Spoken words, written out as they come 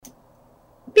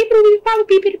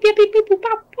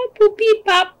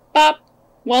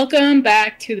Welcome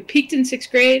back to the Peaked in 6th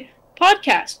Grade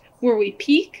podcast, where we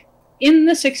peak in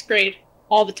the 6th grade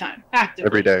all the time,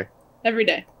 actively. Every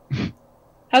day.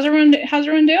 How's everyone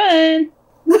doing?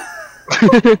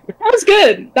 That was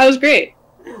good. That was great.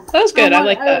 That was good. I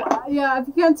like that. Yeah, if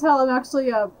you can't tell, I'm actually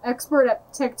an expert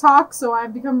at TikTok, so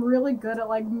I've become really good at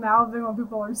mouthing what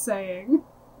people are saying.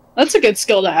 That's a good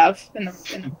skill to have.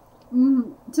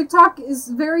 TikTok is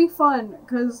very fun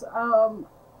because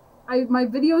my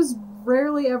videos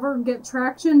rarely ever get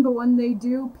traction, but when they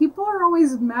do, people are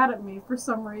always mad at me for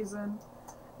some reason,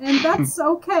 and that's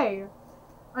okay.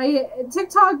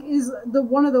 TikTok is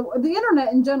the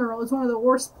internet in general is one of the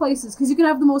worst places because you can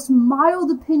have the most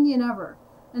mild opinion ever,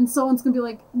 and someone's gonna be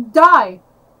like, "Die,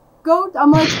 go."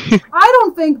 I'm like, I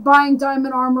don't think buying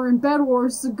diamond armor in Bed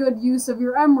Wars is a good use of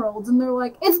your emeralds, and they're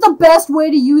like, "It's the best way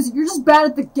to use it. You're just bad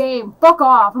at the game. Fuck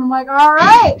off." And I'm like, all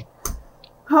right,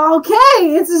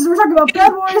 okay. We're talking about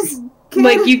Bed Wars. Kid.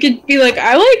 Like, you could be like,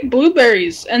 "I like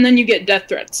blueberries," and then you get death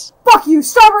threats. Fuck you!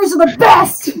 Strawberries are the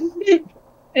best.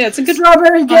 Yeah, it's a good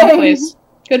strawberry game. Place.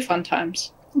 Good fun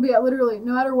times. But yeah, literally,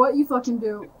 no matter what you fucking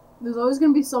do, there's always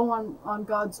gonna be someone on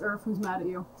God's earth who's mad at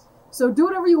you. So do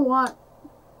whatever you want.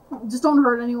 Just don't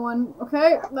hurt anyone,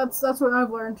 okay? That's what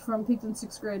I've learned from Peaked in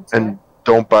 6th grade today. And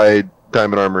don't buy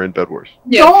diamond armor in Bed Wars.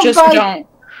 Yeah, don't.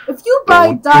 If you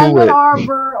buy diamond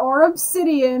armor or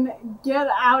obsidian, get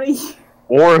out of here.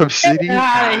 Or obsidian? Get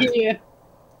out of here.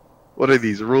 What are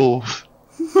these rules?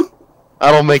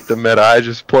 I don't make the meta, I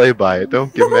just play by it.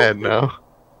 Don't get mad now.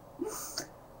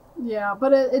 Yeah,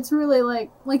 but it's really like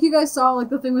you guys saw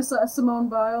the thing with Simone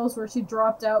Biles where she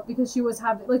dropped out because she was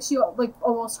having she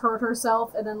almost hurt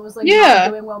herself and then was not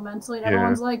doing well mentally, and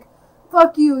everyone's like,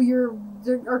 "Fuck you, you're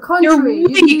our country. You're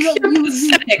weak. You're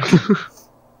pathetic."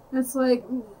 It's like,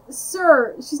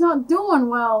 sir, she's not doing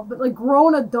well, but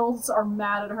grown adults are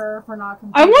mad at her for not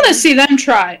competing. I want to see them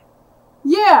try.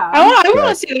 Yeah, I want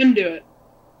to see them do it.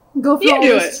 Go through all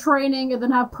this training and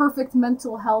then have perfect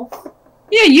mental health.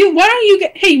 Yeah, why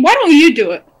don't you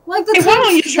do it? Why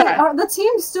don't you try? The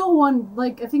team still won,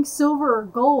 I think silver or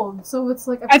gold, so it's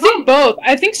I think both.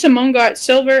 I think Simone got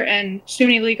silver and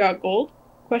Suni Lee got gold.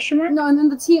 Question mark? No, and then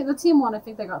the team won. I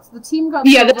think the team got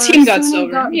silver. The team got Suni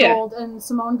silver. Got gold, and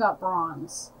Simone got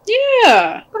bronze.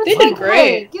 Yeah, but they did great.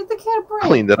 Hey, give the kid a break.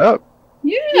 Cleaned it up.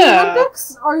 Yeah. The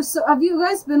Olympics are so. Have you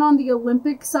guys been on the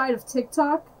Olympic side of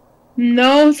TikTok?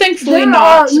 No, thankfully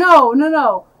not.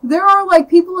 No. There are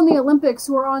people in the Olympics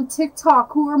who are on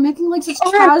TikTok who are making such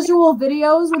casual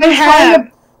videos where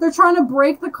they're trying to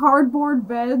break the cardboard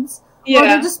beds. Yeah. Or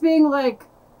they're just being like,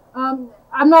 I'm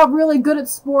not really good at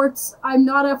sports. I'm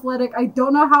not athletic. I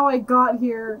don't know how I got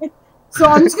here. So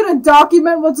I'm just gonna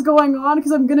document what's going on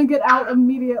because I'm gonna get out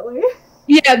immediately.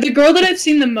 Yeah, the girl that I've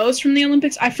seen the most from the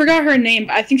Olympics, I forgot her name,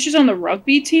 but I think she's on the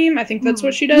rugby team. I think that's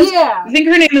what she does. Yeah. I think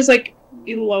her name is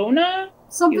Ilona?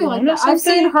 Something like that. I've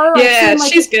seen her. Yeah,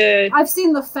 she's good. I've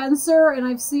seen the fencer, and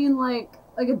I've seen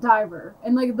a diver,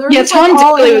 and they're just Tom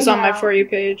Daly was on my For You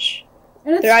page.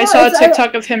 And I saw a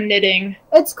TikTok of him knitting.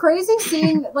 It's crazy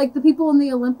seeing the people in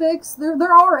the Olympics.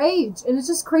 They're our age, and it's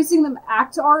just crazy seeing them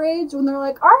act our age when they're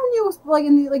like, "Aren't you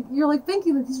you're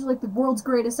thinking that these are the world's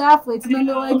greatest athletes?" And then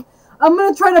they're like, "I'm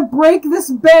gonna try to break this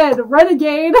bed,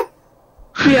 renegade."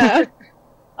 Yeah.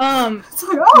 But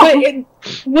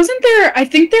wasn't there? I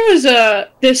think there was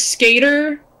this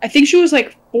skater. I think she was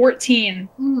 14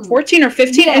 or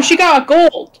 15, and she got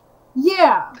gold.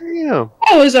 Yeah. Damn.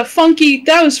 That was funky.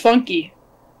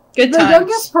 Good times. The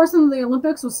youngest person in the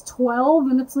Olympics was 12,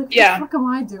 and it's what the fuck am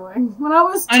I doing? When I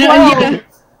was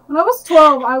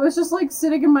 12, I was just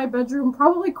sitting in my bedroom,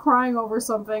 probably crying over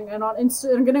something, and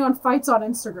and getting on fights on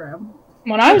Instagram.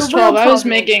 When I was 12, I was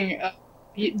making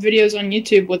videos on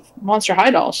YouTube with Monster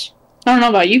High dolls. I don't know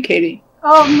about you, Katie.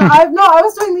 Oh no, I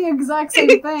was doing the exact same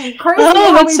thing. Crazy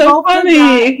how that's we so both funny. did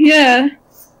that. Yeah.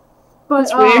 But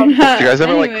that's weird. Do you guys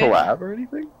ever collab or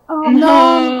anything? Oh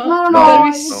no.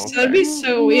 That'd be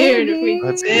so weird if we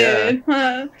did.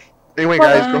 Yeah. Anyway,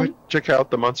 guys, go ahead and check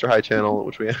out the Monster High channel,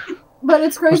 which we have. But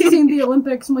it's crazy seeing the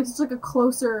Olympics from it's a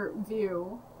closer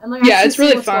view, and it's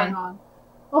really fun.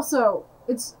 Also,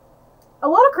 it's a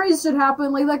lot of crazy shit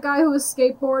happened, that guy who was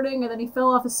skateboarding and then he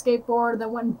fell off a skateboard and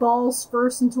then went balls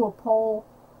first into a pole.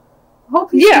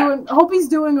 Hope he's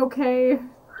doing okay.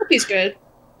 Hope he's good.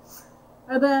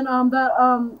 And then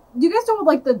do you guys know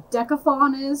what the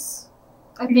decathon is?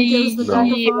 I think it was the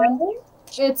decathon.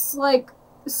 Yeah. It's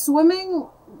swimming,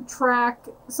 track,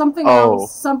 something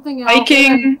else,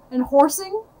 hiking, and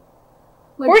horsing.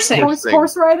 Horsing.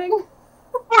 Horse riding.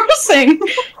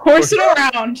 Horsing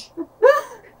around.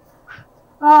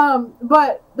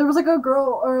 But there was like a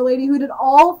girl or a lady who did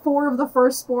all 4 of the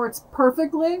first sports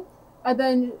perfectly, and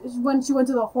then when she went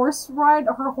to the horse ride,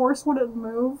 her horse wouldn't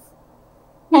move.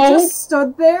 He just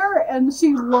stood there, and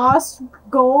she lost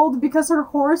gold because her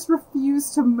horse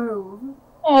refused to move.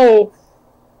 Oh.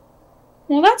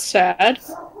 Well, that's sad.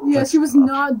 Yeah, she was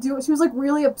not doing. She was like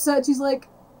really upset. She's like,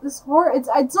 "This horse,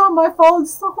 it's not my fault.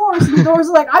 It's the horse." And the horse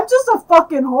is like, "I'm just a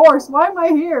fucking horse. Why am I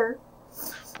here?"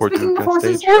 Speaking of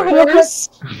horses,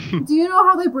 do you know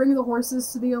how they bring the horses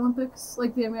to the Olympics?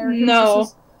 Like the American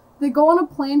horses? They go on a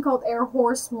plane called Air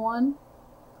Horse One.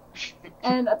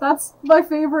 And that's my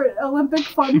favorite Olympic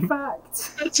fun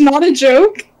fact. That's not a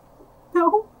joke?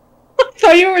 No. I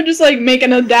thought you were just like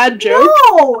making a dad joke.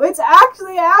 No! It's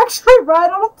actually ride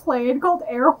on a plane called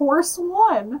Air Horse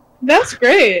One. That's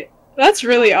great. That's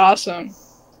really awesome.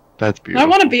 That's beautiful. I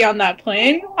want to be on that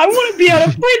plane. I want to be on a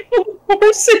plane full of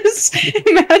horses.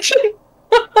 Imagine.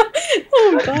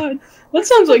 Oh god. That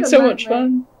sounds like so much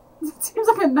fun. It seems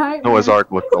like a nightmare. Noah's Ark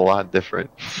looked a lot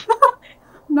different.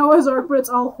 Noah's Ark, but it's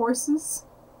all horses.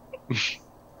 It's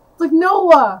like,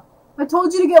 Noah, I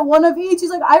told you to get one of each. He's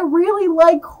like, I really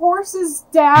like horses,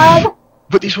 Dad.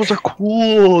 But these ones are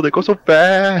cool. They go so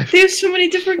fast. They have so many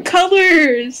different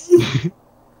colors.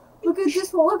 Look at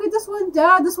this one. Look at this one,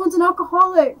 Dad. This one's an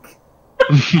alcoholic.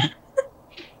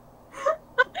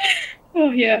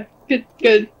 Oh yeah,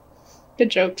 good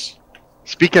jokes.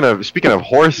 Speaking of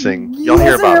horsing, y'all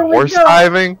hear about horse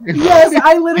diving? Yes,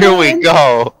 I literally. Here we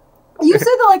go. You said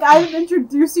that like I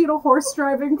introduced you to horse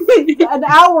driving an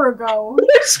hour ago.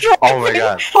 Oh my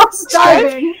god. Horse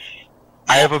diving.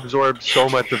 I have absorbed so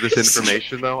much of this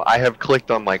information though. I have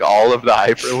clicked on like all of the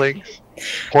hyperlinks.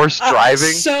 Horse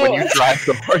driving, when you drive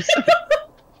the horse.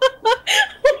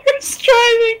 Horse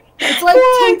driving. It's like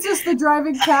Tinctus the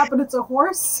driving cat, but it's a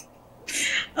horse.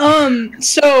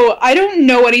 So I don't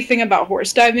know anything about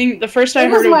horse diving. The first I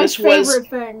heard of this was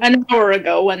an hour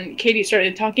ago when Katie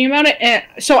started talking about it, and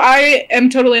so I am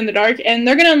totally in the dark, and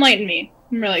they're gonna enlighten me.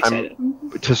 I'm really excited.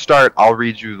 To start, I'll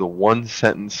read you the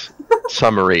 1-sentence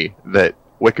summary that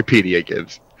Wikipedia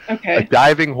gives. Okay. A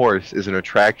diving horse is an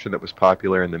attraction that was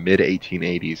popular in the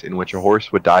mid-1880s in which a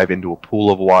horse would dive into a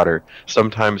pool of water,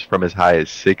 sometimes from as high as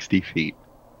 60 feet.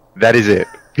 That is it.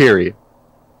 Period.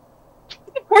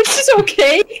 Horse is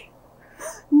okay?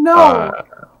 No.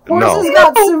 Horses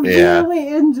got severely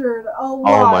injured a lot.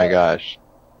 Oh my gosh.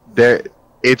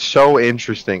 It's so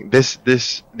interesting.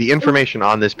 The information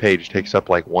on this page takes up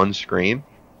like one screen,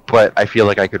 but I feel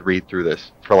like I could read through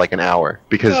this for like an hour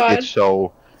because it's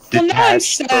so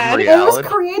detached from reality. It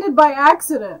was created by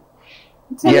accident.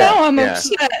 Now I'm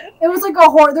upset. It was like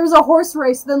there was a horse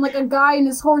race, then like a guy and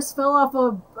his horse fell off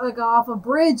a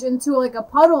bridge into like a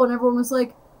puddle, and everyone was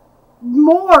like,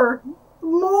 more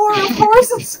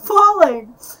horses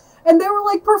falling. And they were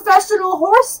like professional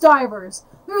horse divers.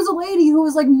 There was a lady who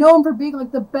was like known for being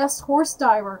like the best horse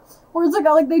diver. Where it's like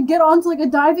they'd get onto like a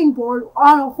diving board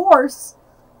on a horse,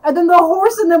 and then the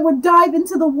horse and them would dive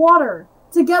into the water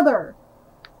together.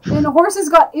 And the horses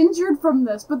got injured from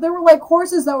this, but there were like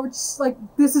horses that were just like,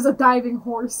 this is a diving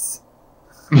horse.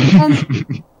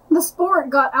 And the sport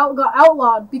got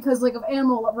outlawed because like of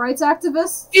animal rights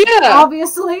activists. Yeah,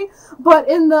 obviously. But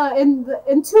in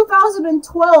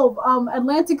 2012,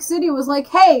 Atlantic City was like,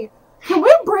 "Hey, can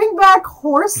we bring back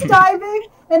horse diving?"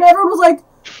 And everyone was like,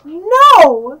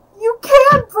 "No, you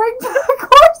can't bring back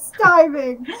horse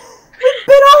diving. We've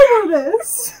been over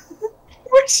this."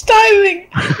 Horse diving,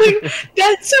 like,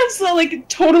 that sounds like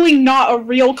totally not a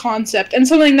real concept, and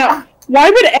something that why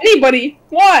would anybody?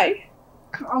 Why?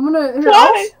 I'm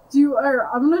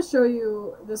gonna show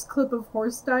you this clip of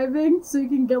horse diving so you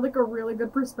can get like a really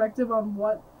good perspective on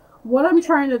what I'm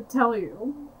trying to tell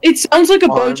you. It sounds like a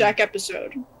BoJack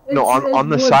episode. On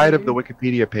the side of the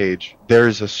Wikipedia page,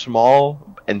 there's a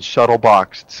small and subtle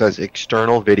box that says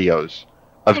external videos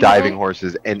of diving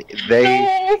horses, and they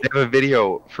have a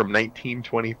video from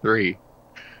 1923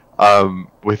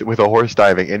 with a horse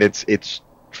diving, and it's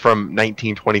from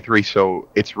 1923, so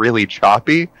it's really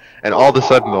choppy, and all of a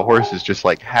sudden the horse is just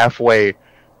like halfway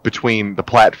between the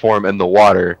platform and the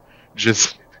water,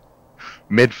 just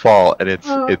mid-fall, and it's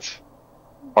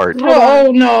art.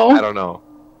 Oh no! I don't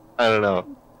know.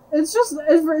 It's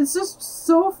just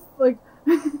so like.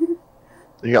 You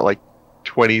got like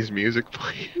 20s music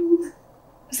playing.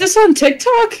 Is this on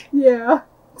TikTok? Yeah.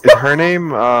 Is her name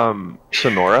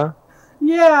Sonora?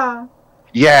 Yeah.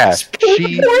 Yeah.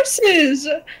 Horses.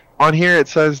 On here it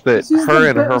says that her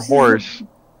and her horse.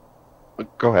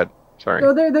 Go ahead. Sorry.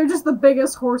 No, they're just the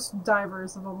biggest horse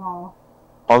divers of them all.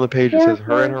 On the page it says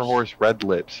her and her horse Red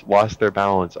Lips lost their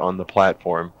balance on the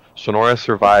platform, Sonora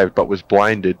survived, but was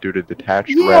blinded due to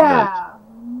detached retina.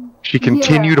 She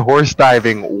continued horse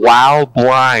diving while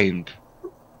blind.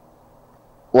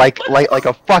 Like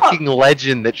a fucking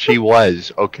legend that she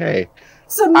was, okay?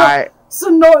 So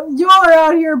you're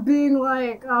out here being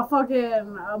like,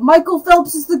 fucking, Michael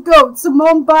Phelps is the GOAT,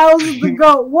 Simone Biles is the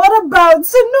GOAT. What about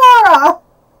Sonora?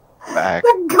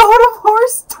 The GOAT of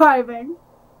horse diving.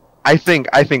 I think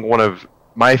one of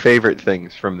my favorite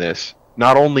things from this,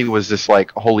 not only was this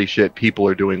like, holy shit, people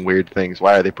are doing weird things,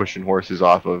 why are they pushing horses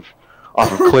off of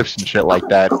cliffs and shit like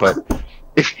that, but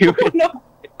if you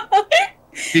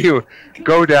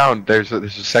go down, there's a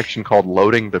section called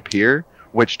Loading the Pier,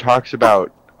 which talks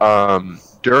about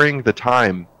during the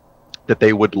time that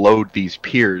they would load these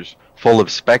piers full of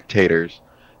spectators,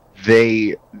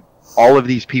 all of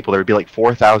these people, there would be like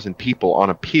 4,000 people on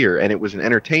a pier, and it was an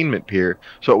entertainment pier,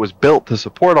 so it was built to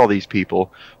support all these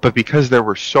people, but because there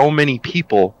were so many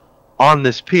people on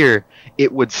this pier,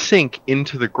 it would sink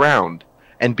into the ground,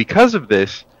 and because of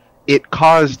this, it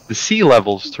caused the sea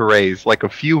levels to raise like a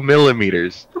few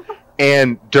millimeters,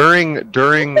 and from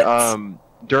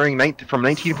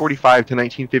 1945 to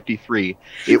 1953,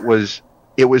 it was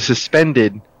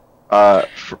suspended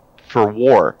for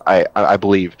war, I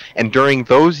believe. And during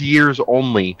those years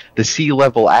only, the sea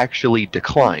level actually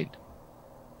declined.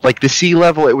 Like, the sea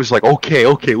level, it was like, okay,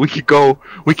 we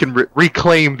can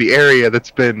reclaim the area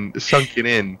that's been sunken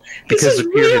in because the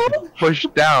pier had been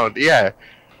pushed down. Yeah.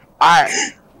 I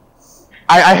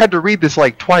had to read this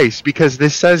like twice because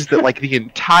this says that like the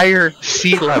entire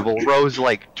sea level rose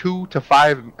like 2 to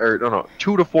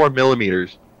 4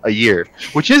 millimeters a year,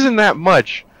 which isn't that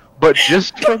much, but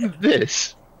just from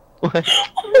this.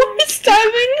 Horse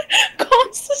diving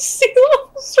caused the sea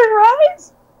levels to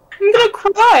rise? I'm gonna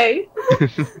cry.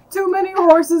 Too many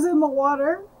horses in the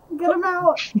water. Get them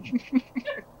out.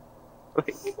 Oh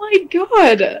my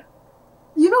god.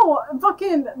 You know,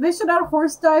 fucking, they should add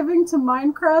horse diving to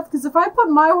Minecraft, because if I put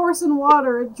my horse in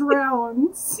water, it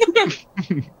drowns.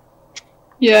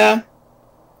 Yeah.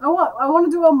 I want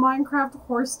to do a Minecraft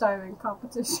horse diving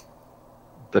competition.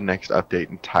 The next update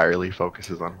entirely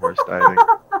focuses on horse diving.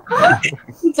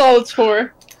 That's all it's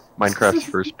for. Minecraft's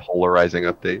first polarizing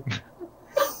update.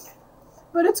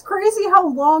 But it's crazy how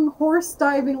long horse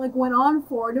diving went on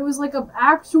for, and it was like an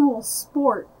actual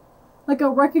sport. Like a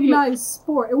recognized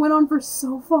sport. It went on for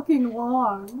so fucking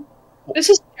long. This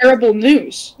is terrible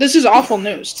news. This is awful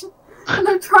news. And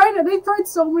they've tried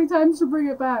so many times to bring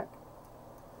it back.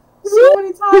 So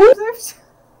many times.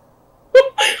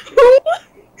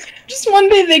 Just one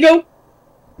day they go,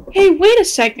 hey, wait a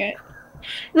second.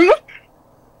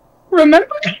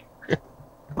 Remember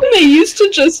when they used to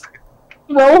just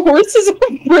throw horses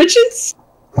on bridges?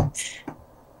 Bring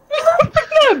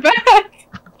that back.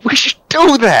 We should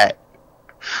do that.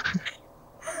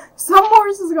 Some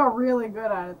horses got really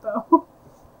good at it, though.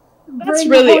 That's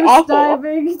really awful.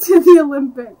 Diving to the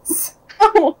Olympics.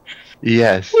 Oh.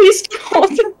 Yes. Please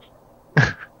don't.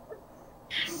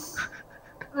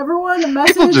 Everyone,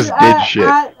 message at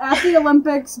the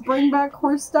Olympics, bring back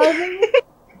horse diving.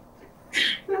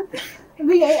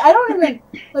 I don't even,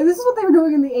 this is what they were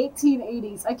doing in the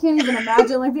 1880s. I can't even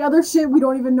imagine, the other shit we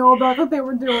don't even know about that they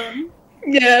were doing.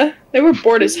 Yeah, they were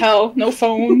bored as hell. No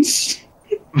phones.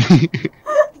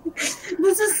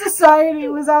 This is society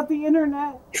without the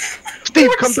internet. Steve,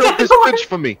 come build this bridge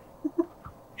for me.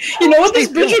 You know what this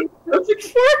bridge would be perfect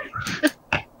for?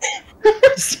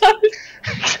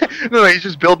 No, he's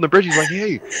just building the bridge. He's like,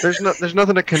 hey, there's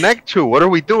nothing to connect to. What are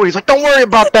we doing? He's like, don't worry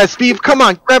about that, Steve. Come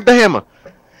on, grab the hammer.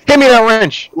 Hit me that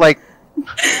wrench.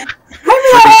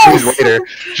 Later,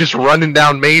 just running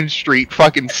down Main Street,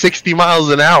 fucking 60 miles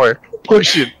an hour,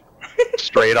 pushing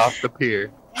straight off the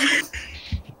pier.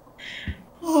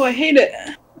 Oh, I hate it.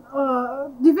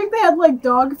 Do you think they had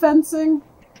dog fencing?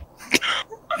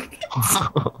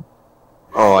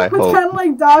 Oh, I hope. It's kind of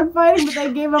like dog fighting, but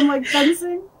they gave them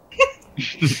fencing.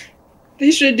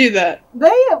 They should do that.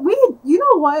 You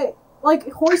know what?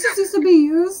 Horses used to be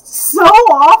used so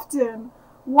often.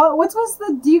 What was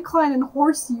the decline in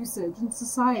horse usage in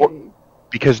society?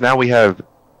 Because now we have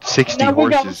 60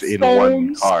 horses in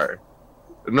one car.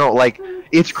 No,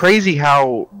 it's crazy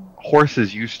how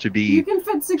horses used to be you can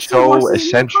fit 60 so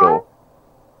essential.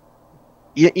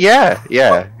 Yeah.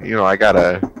 You know, I got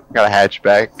a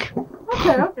hatchback.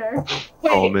 Okay.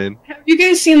 Wait, have you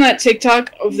guys seen that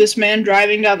TikTok of this man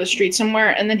driving down the street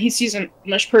somewhere, and then he sees an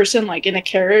Amish person in a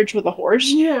carriage with a horse?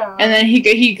 Yeah. And then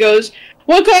he goes,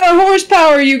 "What kind of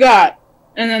horsepower you got?"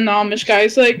 And then the Amish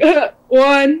guy's like,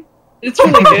 1. It's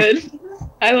really good.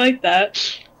 I like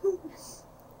that.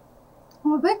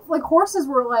 Well, I think horses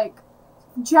were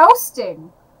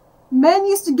jousting. Men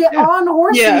used to get on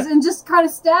horses and just kind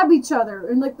of stab each other,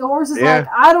 and like the horse is like,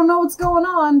 I don't know what's going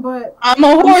on, but I'm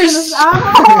a horse. I'm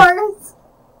a horse.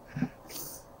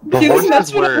 Do you think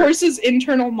that's what a horse's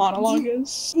internal monologue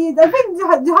is? I think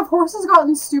have horses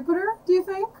gotten stupider? Do you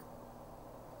think?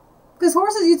 Because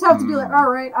horses used to have to be like, all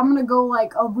right, I'm gonna go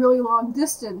like a really long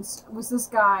distance with this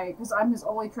guy because I'm his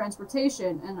only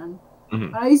transportation, and then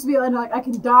I used to be like, I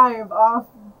can dive off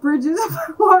bridges if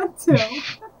I want to.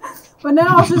 But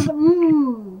now it's just,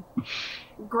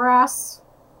 grass.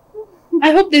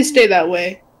 I hope they stay that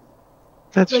way.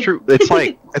 That's true. It's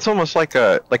like, it's almost like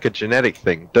a genetic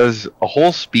thing. Does a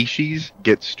whole species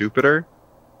get stupider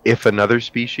if another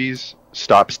species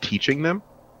stops teaching them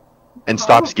and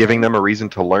stops giving them a reason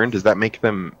to learn? Does that make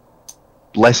them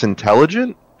less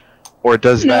intelligent? Or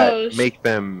does that make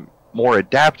them more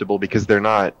adaptable because they're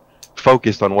not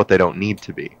focused on what they don't need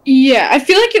to be? Yeah, I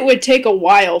feel like it would take a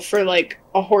while for like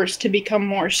a horse to become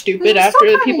more stupid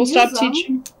after the people stop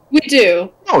teaching. We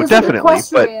do. Oh, definitely.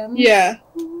 But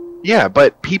yeah,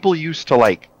 but people used to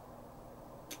like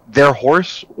their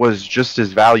horse was just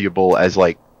as valuable as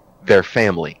like their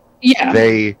family. Yeah.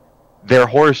 Their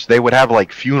horse, they would have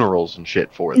like funerals and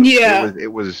shit for them. Yeah.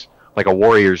 It was like a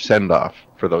warrior's send off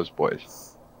for those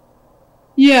boys.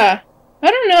 Yeah. I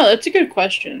don't know, that's a good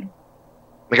question.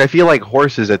 Like, I feel like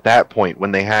horses at that point,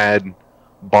 when they had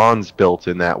bonds built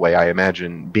in that way, I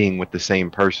imagine being with the same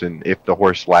person, if the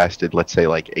horse lasted, let's say,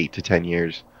 like 8 to 10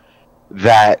 years,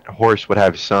 that horse would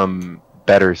have some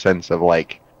better sense of,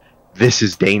 like, this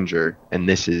is danger, and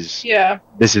this is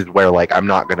where, like, I'm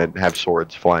not going to have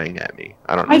swords flying at me.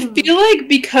 I don't know. I feel like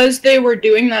because they were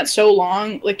doing that so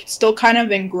long, like, it's still kind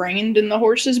of ingrained in the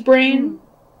horse's brain.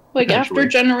 Like, after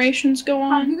generations go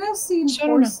on. Have you guys seen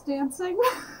horse dancing?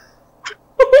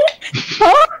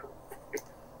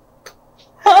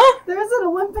 There's an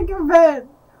Olympic event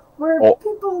where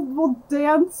people will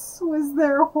dance with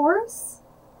their horse.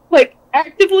 Like,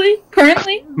 actively?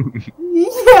 Currently?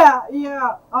 Yeah.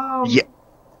 I'll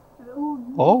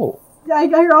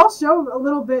show a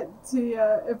little bit to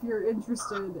you if you're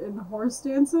interested in horse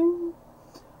dancing.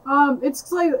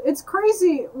 It's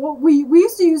crazy. Well, we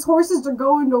used to use horses to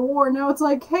go into war. Now it's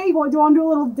like, hey, do you want to do a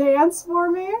little dance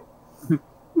for me?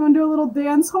 You want to do a little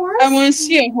dance horse? I want to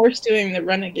see a horse doing the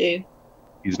renegade.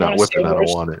 He's not whipping, I don't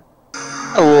want it.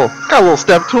 Got a little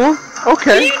step to him.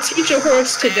 Okay. Can you teach a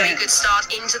horse to dance? Good start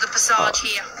into the passage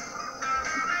here.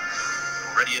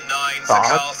 Ready at 9 for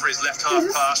Carl for his left half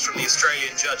pass from the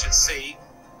Australian judge at sea.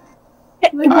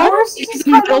 The horse is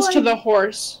kind of like, to the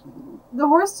horse. The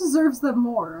horse deserves them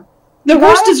more. The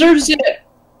horse deserves it.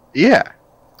 Yeah.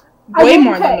 Way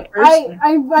more than the person.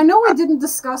 I know we didn't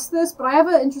discuss this, but I have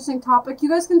an interesting topic. You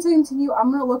guys can continue. I'm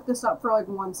going to look this up for like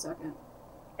 1 second.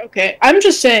 Okay. I'm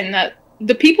just saying that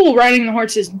the people riding the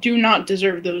horses do not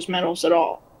deserve those medals at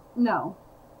all. No.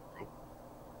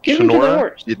 Give them to the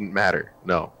horse. Didn't matter.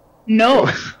 No. No.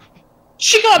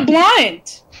 She got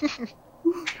blind.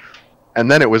 And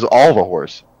then it was all the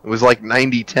horse. It was like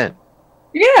 90-10.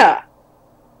 Yeah.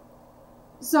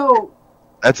 So.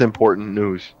 That's important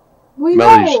news. We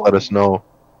Melody just let us know.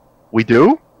 We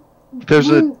do? There's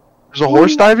a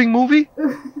horse diving movie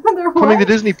coming to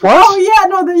Disney Plus. Oh yeah,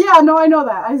 no, I know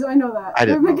that. I know that.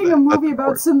 They're making a movie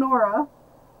about Sonora.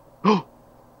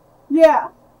 Yeah,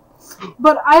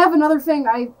 but I have another thing.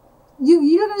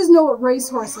 You guys know what race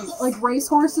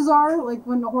horses are, like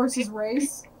when the horses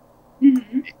race.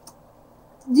 Mm-hmm.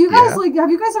 Do you guys have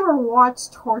you guys ever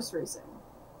watched horse racing?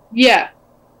 Yeah.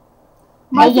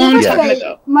 My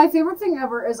favorite thing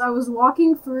ever is I was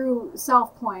walking through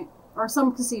South Point, or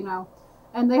some casino,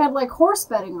 and they had, like, horse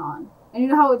betting on. And you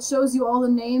know how it shows you all the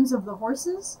names of the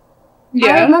horses?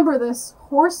 Yeah. I remember this.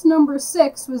 Horse number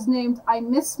 6 was named I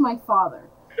Miss My Father.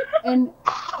 And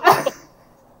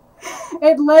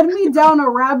it led me down a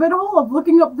rabbit hole of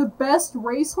looking up the best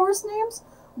racehorse names.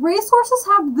 Racehorses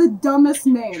have the dumbest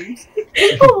names.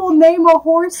 People will name a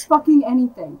horse fucking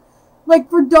anything.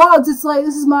 Like, for dogs, it's like,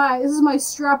 this is my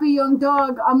strappy young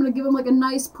dog. I'm gonna give him, like, a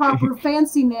nice, proper,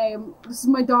 fancy name. This is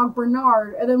my dog,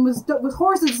 Bernard. And then with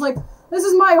horses, it's like, this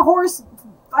is my horse.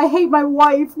 I hate my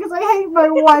wife, because I hate my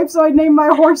wife, so I named my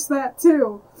horse that,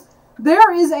 too.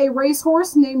 There is a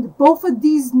racehorse named Both of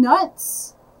These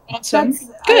Nuts. Awesome.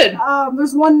 Good.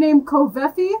 There's one named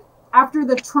Kovefi, after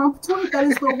the Trump tweet. That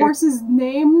is the horse's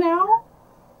name now.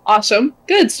 Awesome.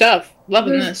 Good stuff.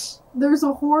 Loving this. There's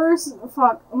a horse.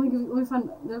 Fuck. Let me find.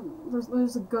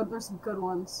 There's some good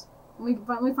ones.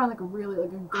 Let me find like a really a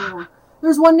good one.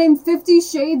 There's one named 50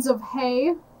 Shades of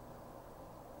Hay.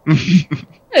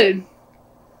 Good.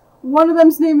 One of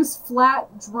them's name is Flat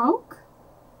Drunk.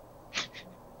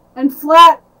 And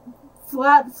Flat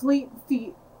Fleet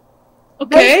Feet.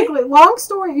 Okay. Basically, long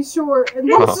story short, and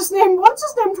one's just named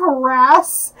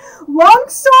Harass. Long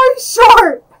story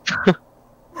short,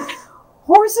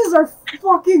 horses are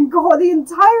fucking the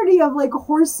entirety of like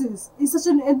horses is such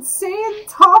an insane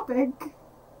topic.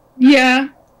 Yeah.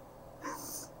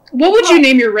 What would you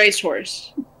name your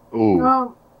racehorse? Ooh.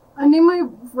 I name my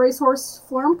racehorse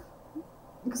Flurp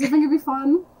because I think it'd be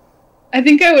fun. I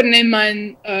think I would name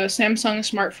mine Samsung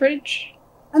Smart Fridge.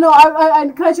 No,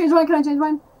 I can I change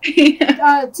mine?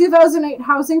 2008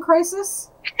 housing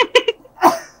crisis.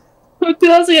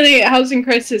 2008 housing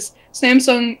crisis.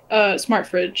 Samsung Smart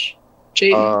Fridge.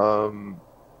 Jaden.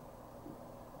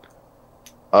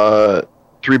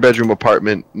 3-bedroom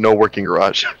apartment, no working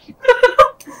garage.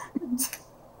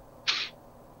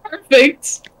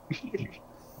 Perfect.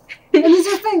 And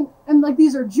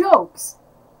these are jokes.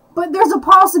 But there's a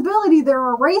possibility there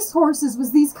are racehorses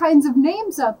with these kinds of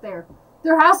names out there.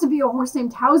 There has to be a horse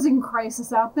named Housing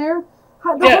Crisis out there.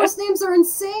 The horse names are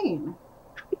insane.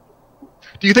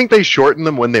 Do you think they shorten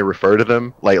them when they refer to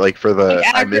them? Like for the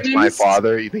I miss my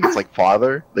father? You think it's like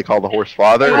father? They call the horse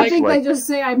father? I think they just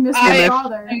say I miss my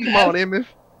father. Come on, Imif.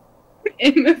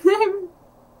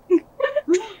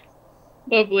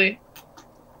 Lovely.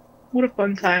 What a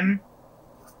fun time.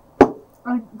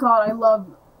 God, I love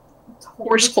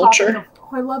horse culture.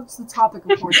 I love the topic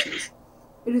of horses.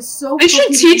 It is so. They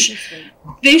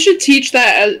should teach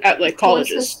that at like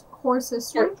colleges. Horse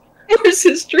history. Horse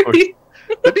history.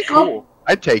 That'd be cool.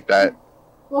 I'd take that.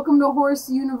 Welcome to Horse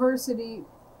University.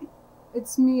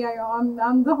 It's me.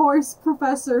 I'm the horse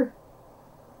professor.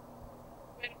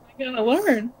 What am I gonna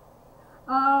learn?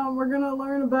 We're gonna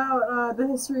learn about the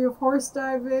history of horse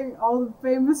diving, all the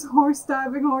famous horse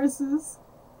diving horses.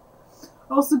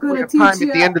 Also gonna teach you. At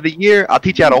the end of the year, I'll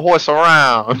teach you how to horse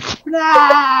around.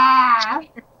 Nah!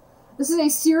 This is a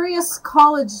serious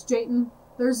college, Jayton.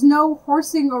 There's no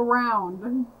horsing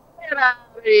around. Get out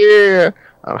of here!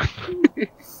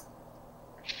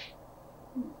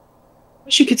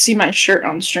 Wish you could see my shirt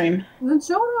on stream. Then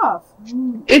show it off.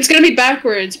 It's gonna be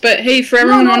backwards, but hey, for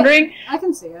everyone wondering, I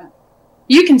can see it.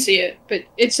 You can see it, but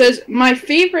it says, "My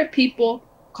favorite people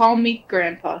call me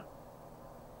Grandpa."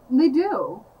 They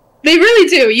do. They really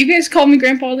do. You guys call me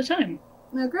Grandpa all the time.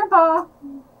 No, Grandpa.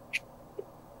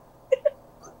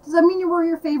 Does that mean you were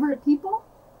your favorite people?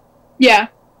 Yeah.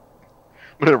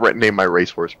 I'm gonna name my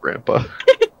racehorse Grandpa.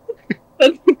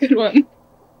 That's a good one.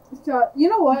 So, you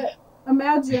know what?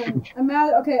 Imagine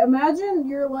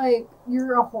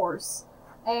you're a horse.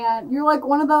 And you're like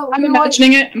one of the... I'm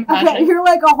imagining it. Okay, you're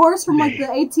like a horse from like the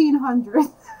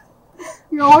 1800s.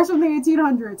 You're a horse from the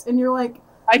 1800s. And you're like...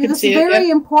 I can see this very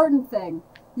important thing.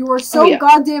 You are so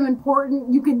goddamn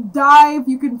important. You can dive.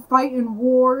 You can fight in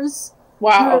wars.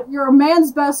 Wow. You're a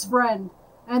man's best friend.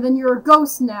 And then you're a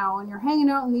ghost now. And you're hanging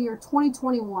out in the year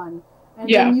 2021. And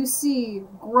then you see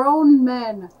grown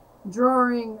men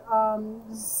drawing My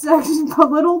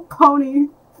Little Pony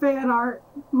fan art.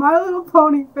 My Little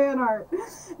Pony fan art.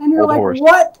 And you're like, horse.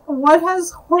 What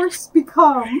has horse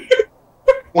become?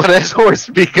 What has horse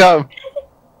become?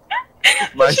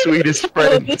 My sweetest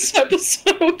friend. This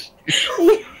episode.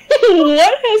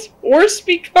 What has horse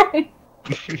become?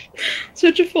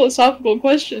 Such a philosophical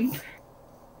question.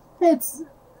 It's,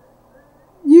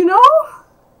 you know?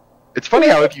 It's funny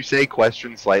how if you say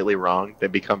questions slightly wrong, they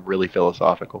become really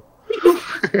philosophical.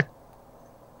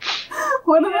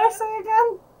 What did I say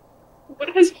again? What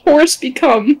has horse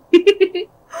become?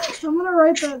 I'm gonna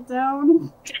write that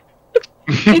down.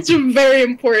 It's very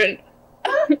important.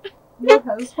 What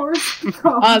has horse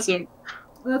become? Awesome.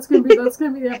 That's gonna be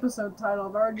the episode title.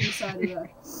 I've already decided that.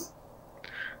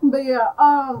 But yeah,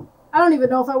 I don't even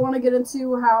know if I want to get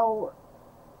into how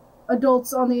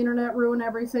adults on the internet ruin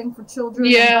everything for children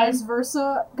and vice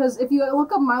versa. Because if you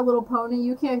look up My Little Pony,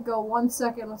 you can't go 1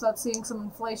 second without seeing some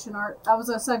inflation art. That was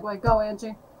a segue. Go,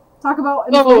 Angie. Talk about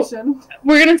inflation.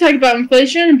 We're going to talk about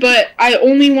inflation, but I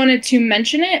only wanted to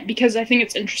mention it because I think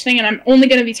it's interesting, and I'm only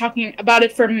going to be talking about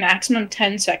it for a maximum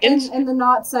 10 seconds. And the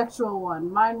not sexual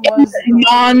one. Mine was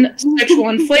non-sexual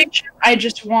inflation. I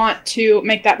just want to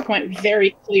make that point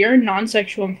very clear.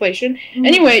 Non-sexual inflation.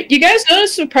 Anyway, you guys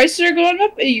notice the prices are going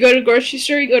up? You go to the grocery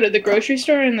store,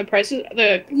 and the prices are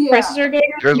going up? You guys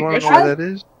want to know what that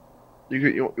is?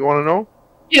 You want to know?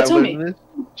 Yeah, tell me.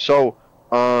 So...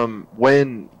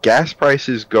 when gas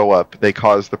prices go up, they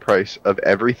cause the price of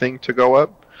everything to go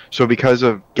up. So because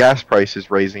of gas prices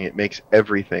raising, it makes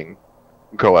everything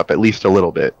go up at least a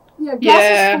little bit. Yeah,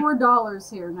 gas is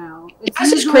 $4 here now. It's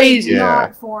gas is crazy.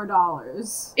 Not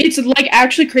 $4. It's like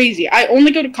actually crazy. I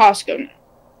only go to Costco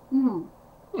now.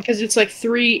 Because it's like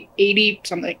 $3.80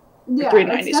 something. Yeah,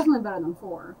 $3.90. it's definitely better than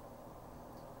 $4.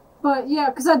 But yeah,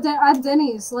 because at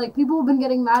Denny's, like, people have been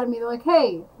getting mad at me. They're like,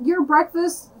 hey, your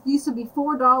breakfast used to be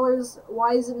 $4.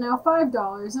 Why is it now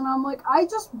 $5? And I'm like, I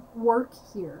just work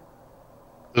here.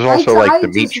 There's also, like, the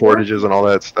meat shortages and all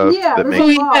that stuff that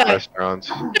make restaurants.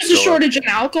 There's a shortage in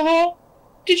alcohol.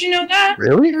 Did you know that?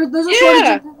 Really? There's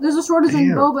a shortage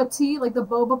in boba tea, like the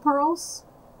boba pearls.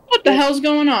 What the hell's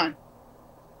going on?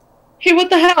 Hey, what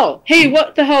the hell? Hey,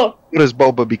 what the hell? What has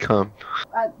boba become?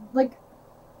 Our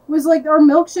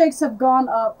milkshakes have gone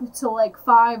up to like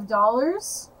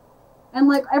 $5, and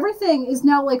like everything is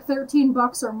now like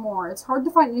 $13 or more. It's hard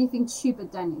to find anything cheap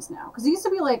at Denny's now, because it used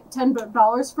to be like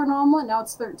 $10 for an omelet. Now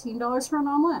it's $13 for an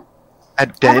omelet.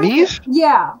 At Denny's?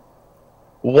 Yeah.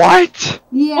 What?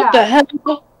 Yeah. What the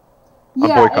hell?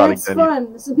 Yeah, and it's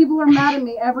fun. So people are mad at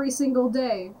me every single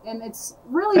day, and it's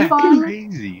really fun.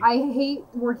 Crazy. I hate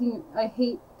working. I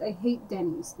hate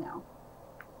Denny's now.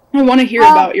 I want to hear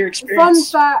about your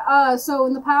experience. Fun fact, so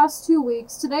in the past 2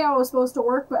 weeks, today I was supposed to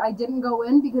work, but I didn't go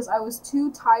in because I was too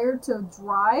tired to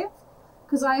drive,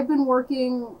 because I've been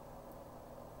working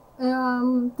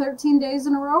 13 days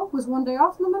in a row, was 1 day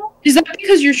off in the middle. Is that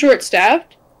because you're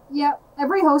short-staffed? Yeah,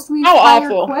 every host we hire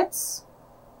quits.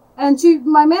 And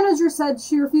my manager said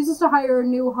she refuses to hire a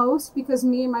new host because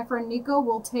me and my friend Nico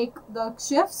will take the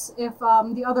shifts if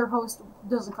the other host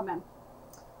doesn't come in.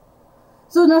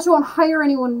 So now she won't hire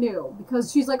anyone new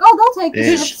because she's like, oh, they'll take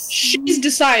the shifts. She's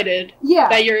decided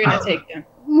that you're going to take them.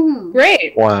 Mm-hmm.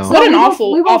 Great. Wow. So what an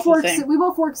awful thing. We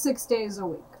both work 6 days a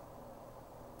week.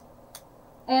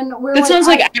 And that sounds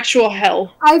like actual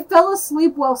hell. I fell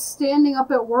asleep while standing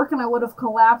up at work, and I would have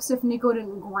collapsed if Nico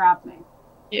didn't grab me.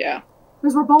 Yeah.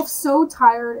 Because we're both so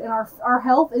tired, and our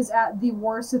health is at the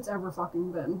worst it's ever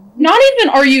fucking been. Not even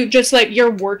are you just like, you're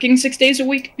working 6 days a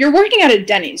week? You're working at a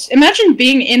Denny's. Imagine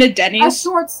being in a Denny's. A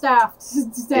short-staffed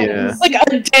Denny's. Yeah. Like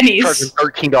a Denny's.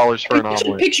 Charging $13 for an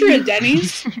omelet. Picture a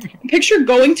Denny's. Picture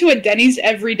going to a Denny's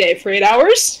every day for 8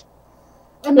 hours.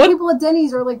 And the people at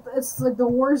Denny's are like, it's like the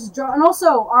worst job. And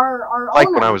also, our like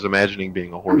owner. When I was imagining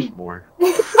being a horse more.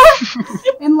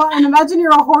 And imagine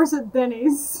you're a horse at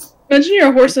Denny's. Imagine you're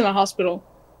a horse in a hospital.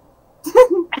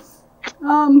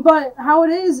 But how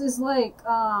it is like,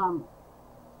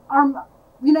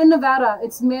 in Nevada,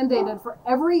 it's mandated for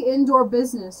every indoor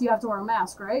business you have to wear a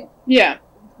mask, right? Yeah.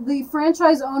 The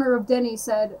franchise owner of Denny's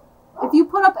said, if you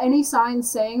put up any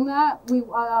signs saying that,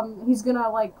 he's gonna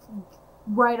like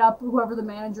write up whoever the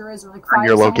manager is or like fire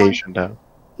your someone. Location down.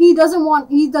 He does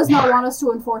not want us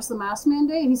to enforce the mask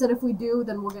mandate. He said if we do,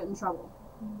 then we'll get in trouble.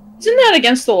 Isn't that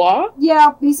against the law?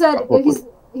 Yeah, he said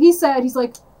he's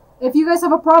like, if you guys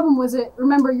have a problem with it,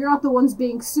 remember you're not the ones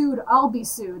being sued. I'll be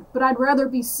sued, but I'd rather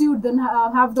be sued than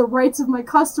have the rights of my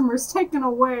customers taken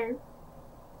away.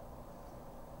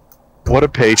 What a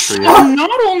patriot!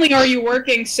 Not only are you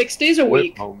working 6 days a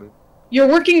week, you're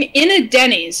working in a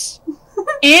Denny's,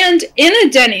 and in a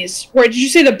Denny's. Where did you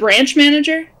say the branch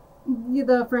manager? Yeah,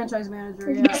 the franchise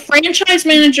manager. Yeah. The franchise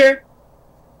manager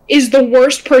is the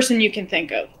worst person you can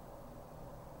think of.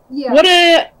 Yeah. What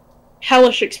a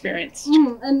hellish experience.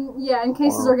 And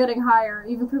cases are getting higher,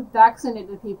 even for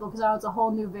vaccinated people, because now it's a whole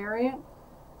new variant.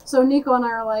 So Nico and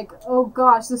I are like, oh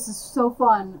gosh, this is so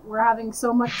fun. We're having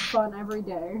so much fun every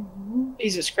day.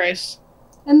 Jesus Christ.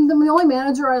 And the only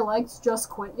manager I liked just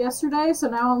quit yesterday, so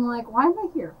now I'm like, why am I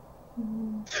here?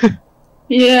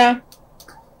 Yeah.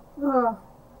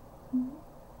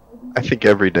 I think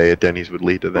every day at Denny's would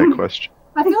lead to that question.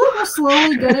 I feel like we're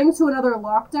slowly getting to another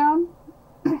lockdown.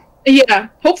 Yeah,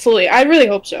 hopefully. I really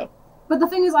hope so. But the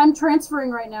thing is, I'm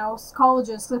transferring right now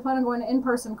colleges, because I plan on going to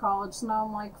in-person college, so now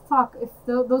I'm like, fuck, if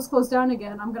those close down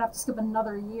again, I'm going to have to skip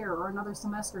another year or another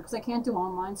semester, because I can't do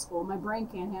online school. My brain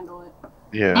can't handle it.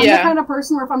 Yeah. I'm the kind of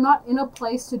person where if I'm not in a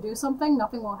place to do something,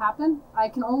 nothing will happen. I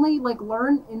can only,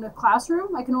 learn in a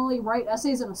classroom, I can only write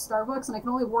essays in a Starbucks, and I can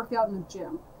only work out in a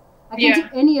gym. I can't do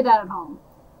any of that at home.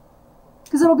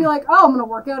 Because it'll be like, oh, I'm going to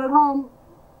work out at home.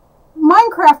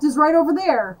 Minecraft is right over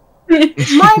there.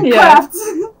 Minecraft!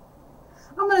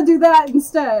 I'm going to do that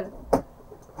instead.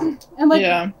 And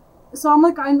so I'm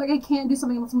like, I can't do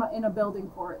something unless I'm not in a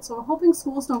building for it. So I'm hoping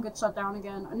schools don't get shut down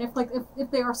again. And if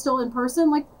they are still in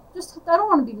person, I don't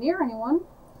want to be near anyone.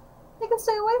 They can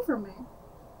stay away from me.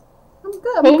 I'm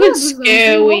good. COVID's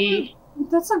scary.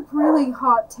 That's a really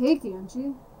hot take,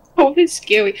 Angie. COVID's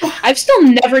scary. I've still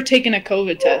never taken a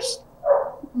COVID test.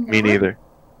 Me neither.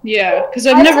 Yeah, because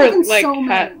I've never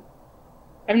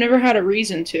had a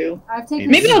reason to. I've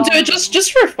taken Maybe I'll do it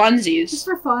just for funsies. Just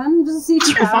for fun, just to see if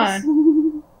you pass.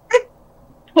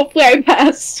 Hopefully I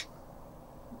pass.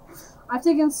 I've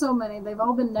taken so many. They've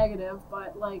all been negative,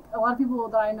 but like a lot of people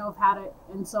that I know have had it,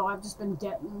 and so I've just been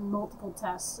getting multiple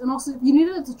tests. And also, you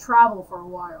needed it to travel for a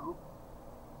while.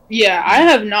 Yeah, I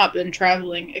have not been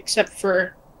traveling except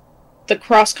for the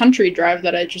cross-country drive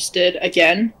that I just did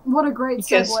again. What a great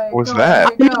segue. What's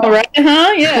that? Right?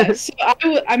 Huh? Yeah. So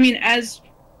I mean, as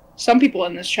some people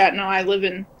in this chat know, I live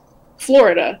in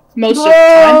Florida most of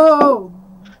the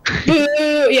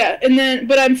time. Yeah,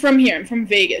 but I'm from here. I'm from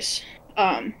Vegas.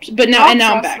 But now I'm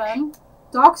back. Then.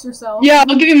 Dox yourself. Yeah,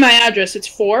 I'll give you my address. It's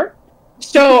 4.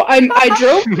 So I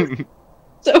drove.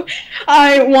 So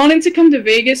I wanted to come to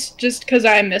Vegas just because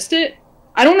I missed it.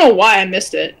 I don't know why I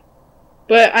missed it,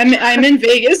 but I'm in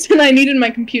Vegas and I needed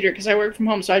my computer because I work from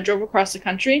home. So I drove across the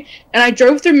country and I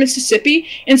drove through Mississippi.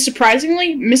 And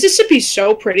surprisingly, Mississippi's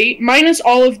so pretty, minus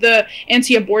all of the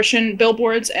anti-abortion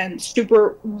billboards and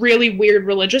super really weird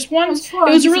religious ones. It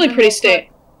was a really pretty state.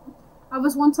 I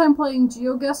was one time playing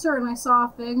GeoGuessr and I saw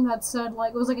a thing that said,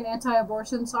 like, it was like an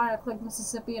anti-abortion sign. I clicked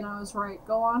Mississippi and I was right.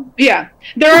 Go on. Yeah.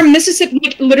 There are Mississippi,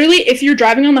 like, literally, if you're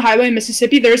driving on the highway in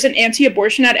Mississippi, there's an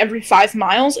anti-abortion ad every 5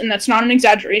 miles, and that's not an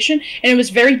exaggeration, and it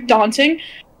was very daunting,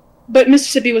 but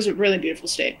Mississippi was a really beautiful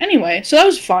state. Anyway, so that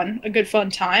was fun, a good fun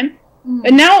time.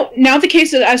 And now the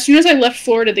cases, as soon as I left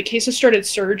Florida, the cases started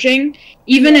surging,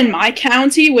 even in my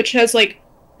county, which has, like,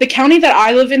 the county that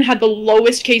I live in had the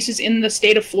lowest cases in the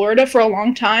state of Florida for a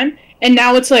long time, and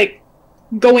now it's, like,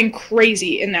 going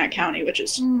crazy in that county, which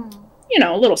is, you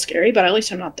know, a little scary, but at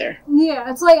least I'm not there.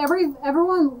 Yeah, it's like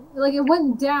everyone, like, it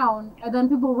went down, and then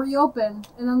people reopened,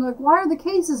 and then they're like, why are the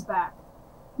cases back?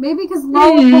 Maybe because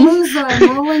Lollapalooza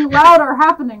and Rolling Loud are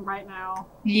happening right now.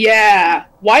 Yeah.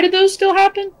 Why did those still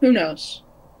happen? Who knows?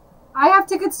 I have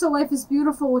tickets to Life is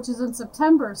Beautiful, which is in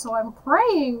September, so I'm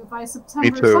praying by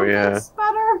September something's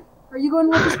better. Are you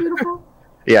going to Life is Beautiful?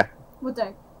 Yeah. What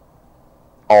day?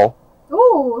 All.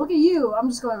 Oh, look at you. I'm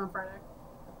just going on Friday.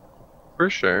 For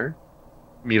sure.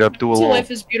 Meet up, do a little... Life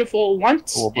is Beautiful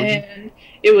once, and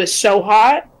it was so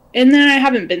hot, and then I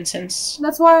haven't been since.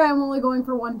 That's why I'm only going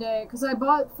for one day, because I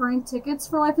bought Frank tickets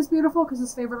for Life is Beautiful, because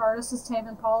his favorite artist is Tame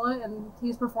Impala, and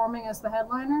he's performing as the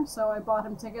headliner, so I bought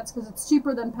him tickets, because it's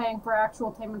cheaper than paying for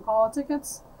actual Tame Impala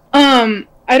tickets.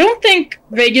 I don't think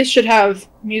Vegas should have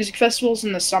music festivals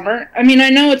in the summer. I mean, I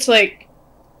know it's like,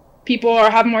 people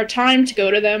have more time to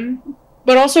go to them,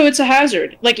 but also it's a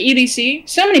hazard. Like EDC,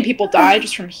 so many people die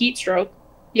just from heat stroke.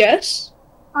 Yes?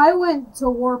 I went to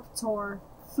Warped Tour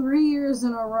 3 years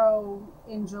in a row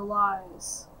in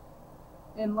Julys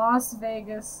in Las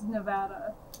Vegas,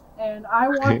 Nevada. And I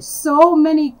watched so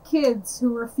many kids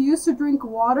who refused to drink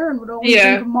water and would only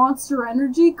drink Monster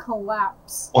Energy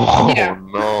collapse. Oh,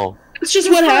 no. It's just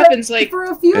what happens, like... For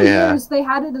a few years, they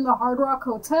had it in the Hard Rock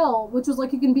Hotel, which was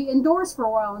like you can be indoors for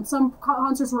a while, and some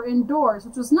concerts were indoors,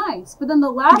 which was nice. But then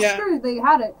the last year they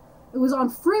had it, it was on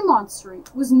Fremont Street.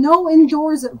 It was no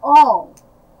indoors at all.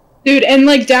 Dude, and,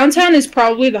 like, downtown is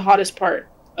probably the hottest part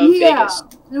of Vegas.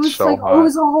 It was so hot. It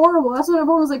was horrible. That's when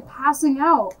everyone was, like, passing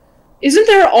out. Isn't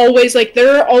there always, like,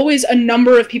 there are always a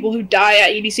number of people who die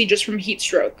at EDC just from heat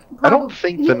stroke? I don't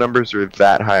think the numbers are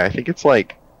that high. I think it's,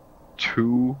 like,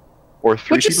 2 or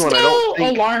 3 Which people. Which is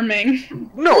still alarming.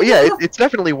 No, yeah, it's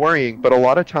definitely worrying, but a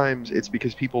lot of times it's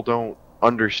because people don't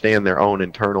understand their own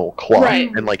internal clock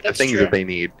and, like, the things that they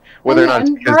need. Whether or not it's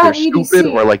because they're stupid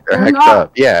or, like, they're hecked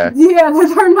up. Yeah. Yeah,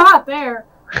 they're not there.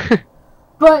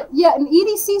 But, yeah, and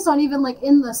EDC's not even, like,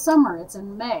 in the summer. It's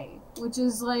in May. Which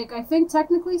is, like, I think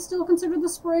technically still considered the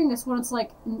spring. It's when it's, like,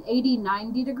 80,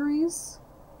 90 degrees.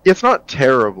 It's not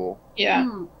terrible. Yeah.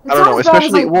 I don't know,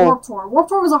 especially... Like, Warped Tour. Warped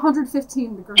Tour was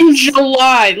 115 degrees. In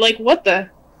July! Like, what the...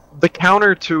 The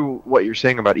counter to what you're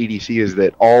saying about EDC is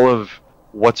that all of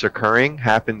what's occurring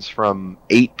happens from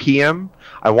 8 p.m.,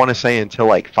 I want to say, until,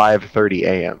 like, 5:30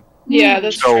 a.m. Yeah,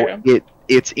 that's true. So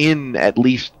it's in at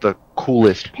least the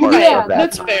coolest part of that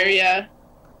that's time. Fair, yeah.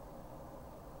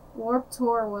 Warped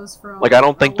Tour was from like, I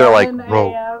don't think they're like,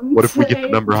 bro, what if we get the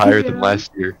number higher than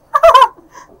last year?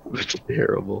 It's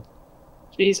terrible.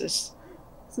 Jesus.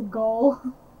 It's a goal.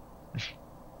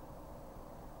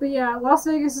 But yeah, Las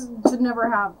Vegas should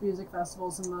never have music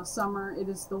festivals in the summer. It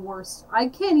is the worst. I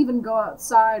can't even go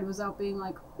outside without being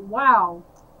like, wow.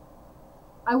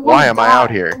 Why am I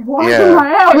out here? Why am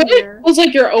I out here? It feels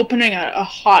like you're opening a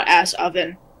hot-ass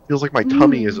oven. Feels like my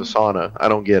tummy is a sauna. I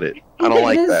don't get it. I don't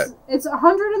like that. It's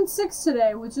 106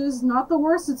 today, which is not the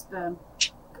worst it's been.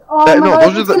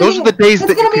 Those are the days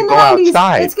that you can go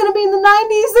outside. It's gonna be in the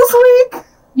 90s this week.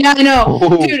 Yeah, I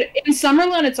know. Dude, in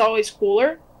Summerlin it's always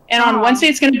cooler, and on Wednesday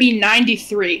it's gonna be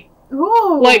 93.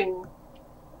 Ooh. Like,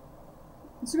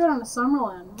 let's go down to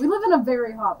Summerlin. We live in a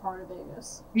very hot part of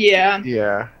Vegas. Yeah.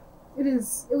 Yeah. It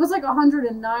is. It was like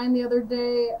 109 the other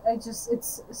day.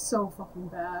 It's so fucking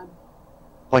bad.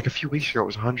 Like a few weeks ago, it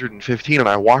was 115, and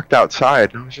I walked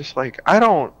outside, and I was just like, I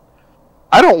don't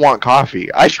want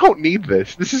coffee. I don't need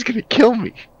this. This is gonna kill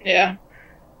me. Yeah.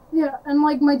 Yeah, and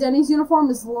like my Denny's uniform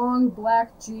is long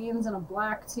black jeans and a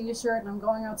black t-shirt, and I'm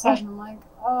going outside and I'm like,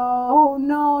 oh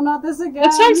no, not this again.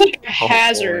 That sounds like a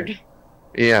hazard.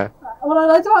 Yeah. What I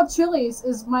liked about Chili's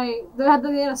is they had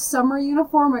a summer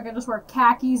uniform. I could just wear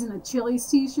khakis and a Chili's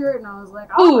t-shirt, and I was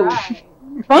like, alright.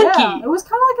 Funky. Yeah, it was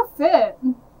kind of like a fit.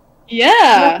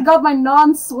 Yeah. I got my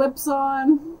non-slips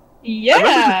on. Yeah. I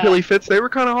remember the Chili fits. They were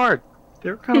kind of hard.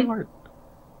 Hard.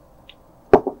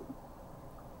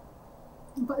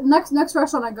 But next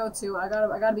restaurant I go to, I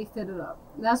gotta be fitted up.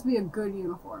 It has to be a good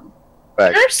uniform.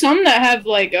 Back. There are some that have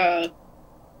like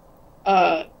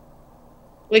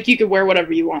like you could wear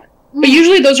whatever you want. But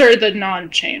usually those are the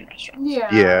non-chain restaurants.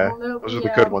 Yeah. Yeah. Those are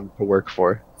the good ones to work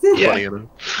for. Yeah. Funny enough.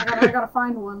 I gotta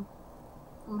find one.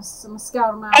 I'm gonna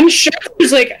scout them out. I'm sure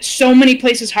there's like so many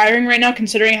places hiring right now,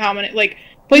 considering how many like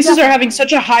places are having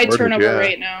such a high turnover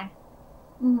rate now.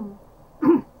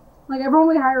 Like everyone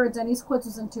we hire at Denny's quits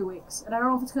within 2 weeks, and I don't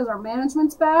know if it's because our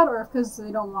management's bad or because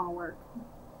they don't want to work.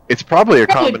 It's probably a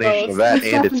Probably combination both. of that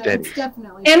and it's It's Denny's.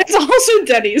 definitely. And it's also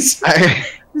Denny's.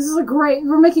 This is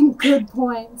we're making good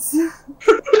points.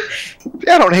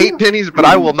 I don't hate Denny's, but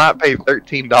I will not pay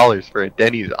 $13 for a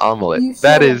Denny's omelet. You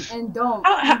That should, is and don't.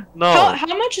 no.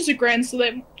 How much is a Grand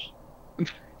Slam?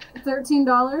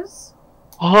 $13.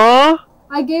 Huh?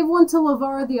 I gave one to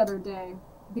LeVar the other day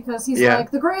because he's Yeah.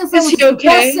 like the Grand Slam Is was he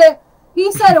okay? the best.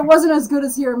 He said it wasn't as good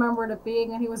as he remembered it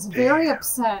being, and he was very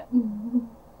upset.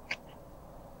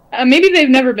 Maybe they've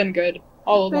never been good.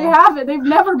 All of They them. haven't. They've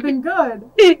never been good.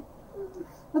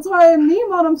 That's why I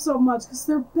meme on them so much, because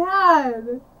they're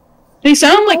bad. They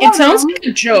sound like Hold it sounds on. like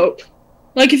a joke.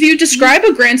 Like if you describe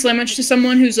a Grand Sandwich to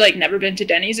someone who's like never been to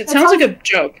Denny's, it sounds like a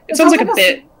joke. It sounds like a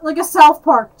bit. Like a South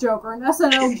Park joke or an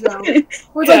SNL joke.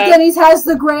 Where it's Yeah. like Denny's has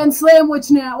the Grand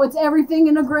Sandwich now. It's everything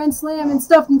in a Grand Slam and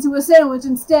stuffed into a sandwich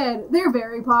instead. They're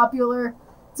very popular.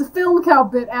 It's a film cow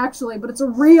bit, actually, but it's a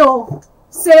real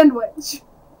sandwich.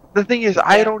 The thing is,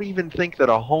 I don't even think that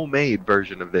a homemade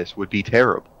version of this would be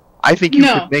terrible. I think you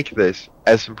could make this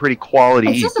as some pretty quality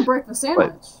It's eats. just a breakfast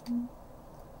sandwich.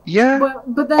 Yeah.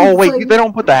 But then Oh it's wait, like, they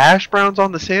don't put the hash browns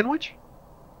on the sandwich?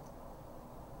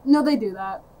 No, they do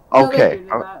that. Okay.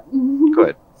 No, they do that.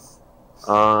 Good.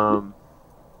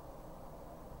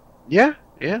 Yeah.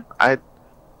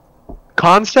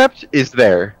 Concept is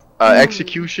there.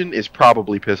 Execution is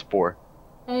probably piss poor.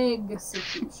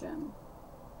 Execution.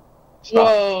 Stop.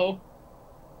 Whoa.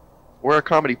 We're a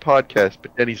comedy podcast,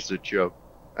 but Denny's is a joke.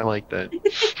 I like that.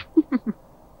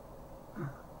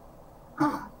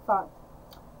 Fuck.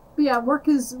 But yeah, work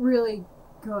is really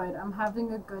good. I'm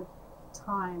having a good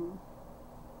time.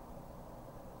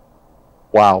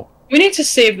 Wow. We need to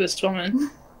save this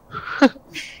woman.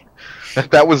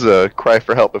 That was a cry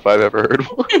for help if I've ever heard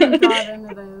one. Oh God,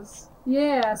 and it is.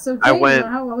 Yeah, so I Jaden, went-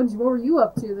 what were you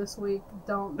up to this week?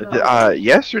 Don't know.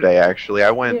 Yesterday, actually,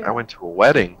 I went Yeah. to a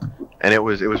wedding, and it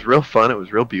was real fun. It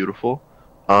was real beautiful.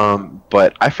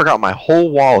 But I forgot my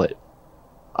whole wallet,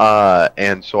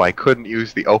 and so I couldn't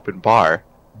use the open bar.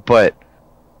 But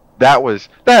that's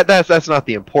not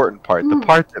the important part. The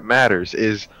part that matters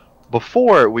is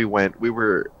before we went, we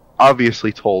were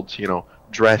obviously told to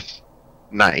dress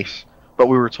nice, but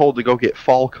we were told to go get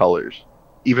fall colors,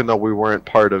 even though we weren't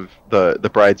part of the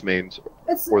bridesmaids or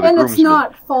the It's groomsmen.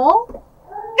 not fall.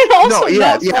 Also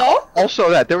not fall. Also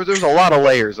that there was a lot of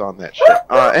layers on that shit.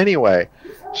 Anyway,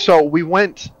 so we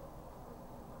went.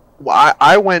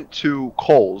 I went to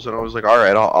Kohl's and I was like, all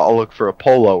right, I'll look for a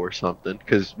polo or something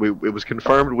because it was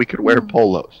confirmed we could wear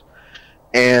polos,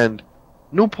 and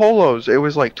new polos it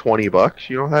was like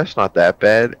 $20. That's not that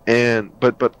bad. And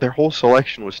but their whole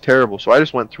selection was terrible, so I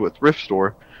just went to a thrift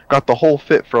store, got the whole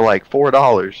fit for like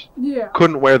 $4. Yeah.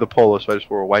 Couldn't wear the polo, so I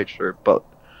just wore a white shirt. But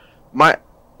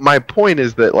my point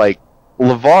is that like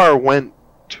LeVar went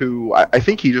to I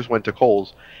think he just went to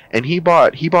Kohl's and he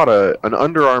bought an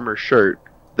Under Armour shirt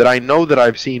that I know that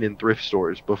I've seen in thrift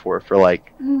stores before for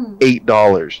like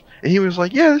 $8, and he was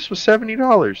like, "Yeah, this was $70."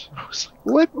 I was like,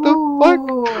 "What the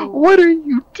fuck? What are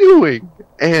you doing?"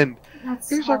 And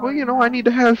he was like, "Well, I need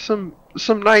to have some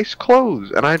nice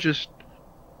clothes," and I just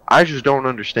don't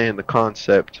understand the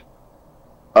concept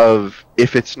of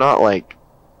if it's not like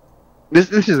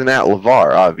this isn't at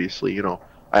LeVar, obviously.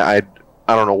 I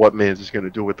don't know what Mans is going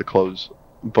to do with the clothes,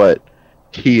 but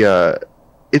he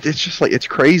it's just like it's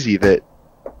crazy that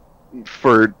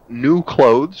for new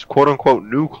clothes, quote unquote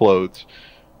new clothes,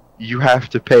 you have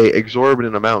to pay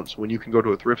exorbitant amounts when you can go to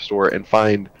a thrift store and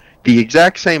find the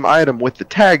exact same item with the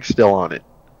tag still on it.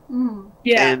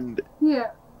 Yeah. And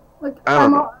like I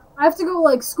don't know. I have to go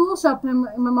like school shopping,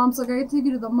 and my mom's like, I can take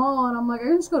you to the mall, and I'm like, I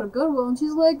can just go to Goodwill, and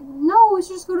she's like, no, we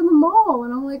should just go to the mall,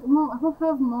 and I'm like, Mom, I don't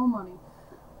have mall money.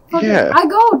 Yeah. I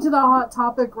go to the Hot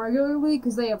Topic regularly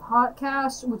because they have Hot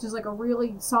Cash, which is like a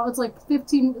really solid. It's like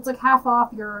it's like half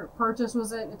off your purchase.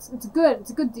 It's good.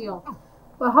 It's a good deal.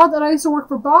 But I used to work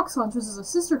for Box Lunch, which is a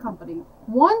sister company.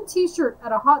 One T-shirt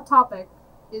at a Hot Topic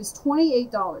is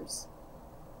 $28.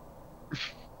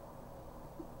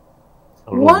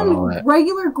 One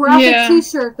regular graphic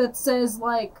T-shirt that says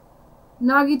like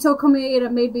Nagito Komeida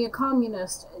made me a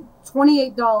communist,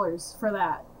 $28 for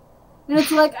that. And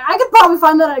it's like I could probably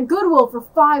find that at Goodwill for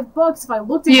 $5 if I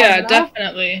looked at it. Yeah,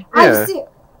 definitely. I see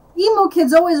emo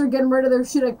kids always are getting rid of their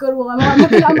shit at Goodwill.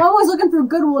 I'm always looking through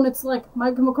Goodwill, and it's like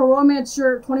My Chemical Romance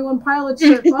shirt, 21 Pilot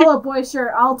shirt, Fall Out Boy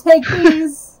shirt. I'll take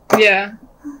these. Yeah.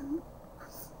 I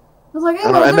was like, hey,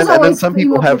 and then some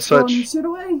people have such shit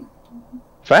away.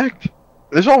 Fact.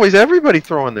 There's always everybody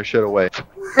throwing their shit away.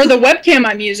 Or the webcam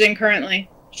I'm using currently.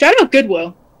 Shout out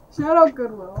Goodwill. Shout out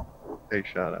Goodwill. Hey,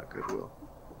 shout out Goodwill.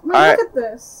 Man, look at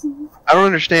this. I don't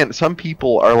understand. Some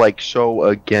people are like so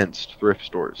against thrift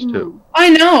stores too. I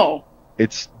know.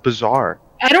 It's bizarre.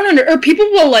 I don't or people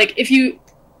will like if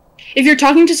you're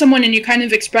talking to someone and you kind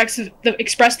of express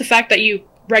the fact that you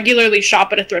regularly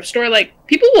shop at a thrift store, like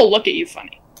people will look at you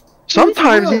funny.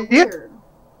 Sometimes really weird.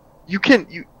 You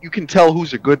can tell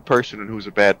who's a good person and who's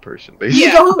a bad person, basically.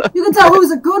 Yeah. You can tell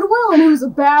who's a good will and who's a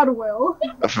bad will.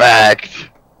 A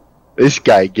fact. This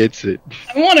guy gets it.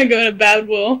 I want to go to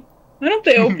Badwill. Why don't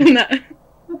they open that?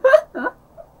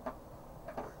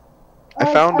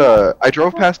 I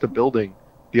drove past a building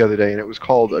the other day and it was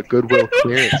called a Goodwill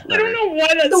clearance center. I don't know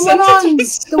why that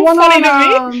the one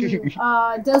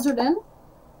on Desert Inn?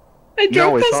 I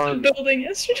drove past the building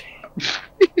yesterday.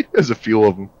 There's a few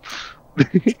of them.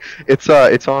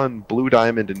 It's on Blue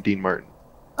Diamond and Dean Martin.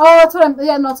 Oh, that's what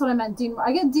I meant.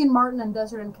 I get Dean Martin and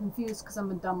Desert Inn confused because I'm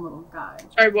a dumb little guy.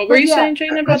 Sorry, what were you saying,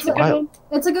 Jane? About the Goodwill?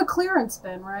 It's like a clearance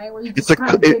bin, right? Where you just shit.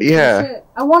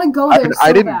 I want to go there.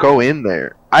 I didn't go in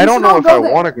there. I don't know if I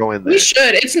want to go in there. We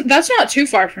should. That's not too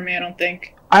far from me, I don't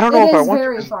think. I don't know if I want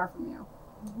to. It is very far from you.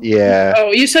 Yeah.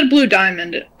 Oh, you said Blue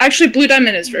Diamond. Actually, Blue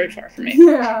Diamond is very far from me.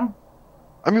 Yeah.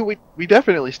 I mean, we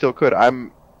definitely still could.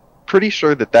 I'm pretty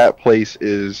sure that place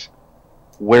is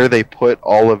where they put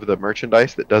all of the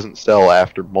merchandise that doesn't sell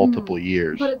after multiple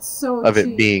years but it's so of cheap.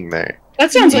 It being there.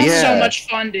 That sounds like so much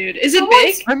fun, dude. Is it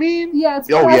big? I mean, yeah, it's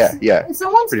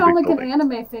someone's found like an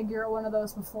anime figure at one of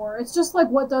those before. It's just like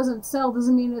what doesn't sell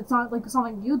doesn't mean it's not like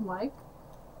something you'd like.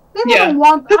 People don't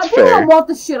want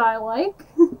the shit I like.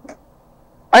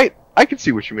 I can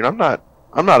see what you mean. I'm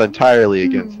not entirely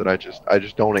against it. I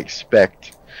just don't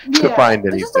expect to find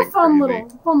anything. It's just a fun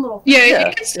little. Yeah,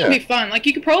 it can still be fun. Like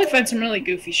you could probably find some really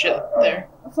goofy shit there.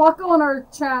 Flacco in our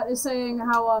chat is saying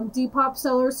how Depop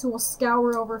sellers who will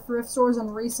scour over thrift stores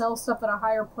and resell stuff at a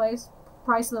higher price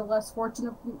than the less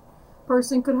fortunate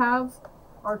person could have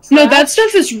are trash. No, that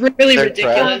stuff is really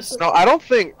ridiculous. Trash. No, I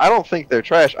don't think they're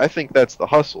trash. I think that's the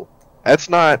hustle. That's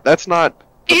not.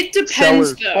 It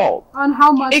depends though fault. On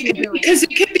how much you're doing. Because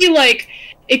it could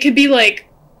be like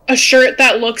a shirt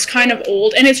that looks kind of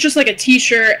old and it's just like a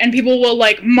t-shirt and people will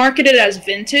like market it as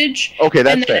vintage. Okay,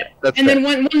 that's fair. Then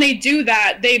when they do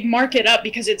that, they mark it up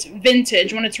because it's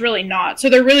vintage when it's really not. So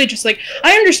they're really just like,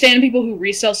 I understand people who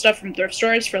resell stuff from thrift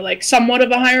stores for like somewhat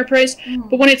of a higher price,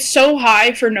 but when it's so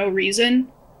high for no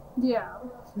reason,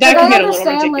 that can get a little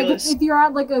ridiculous. Like, if you're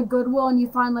at like a Goodwill and you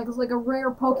find like a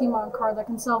rare Pokemon card that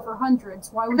can sell for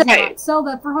hundreds, why would you not sell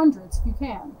that for hundreds if you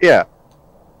can? Yeah.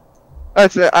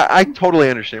 I totally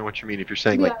understand what you mean if you're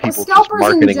saying like people just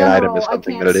marketing an item as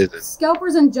something that it isn't.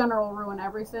 Scalpers in general ruin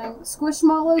everything.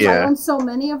 Squishmallows, I own so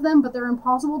many of them, but they're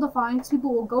impossible to find because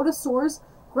people will go to stores,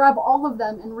 grab all of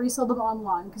them, and resell them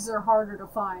online because they're harder to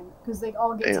find because they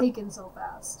all get taken so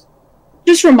fast.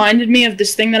 Just reminded me of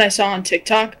this thing that I saw on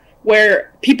TikTok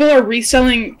where people are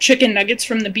reselling chicken nuggets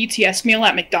from the BTS meal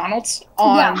at McDonald's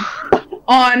on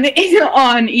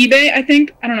eBay, I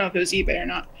think. I don't know if it was eBay or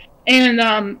not.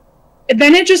 And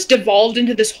then it just devolved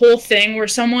into this whole thing where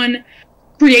someone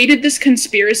created this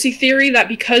conspiracy theory that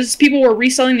because people were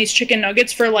reselling these chicken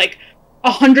nuggets for like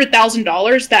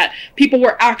 $100,000 that people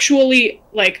were actually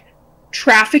like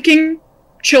trafficking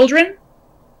children.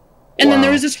 And then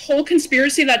there was this whole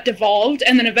conspiracy that devolved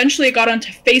and then eventually it got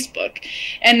onto Facebook.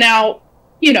 And now,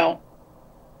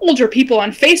 older people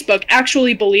on Facebook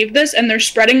actually believe this, and they're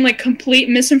spreading like complete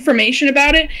misinformation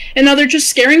about it, and now they're just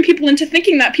scaring people into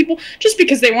thinking that people, just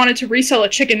because they wanted to resell a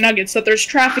chicken nuggets, that there's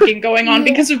trafficking going on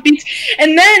because of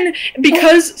and then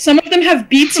because some of them have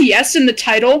BTS in the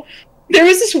title. There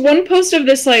was this one post of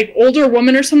this, like, older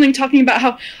woman or something talking about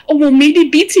how, oh, well, maybe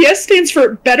BTS stands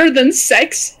for better than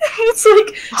sex. It's,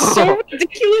 like, so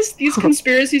ridiculous, these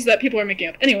conspiracies that people are making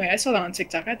up. Anyway, I saw that on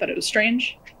TikTok. I thought it was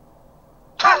strange.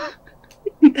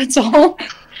 That's all.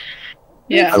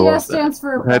 Yeah. BTS stands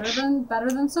for better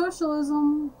than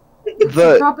socialism.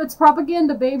 It's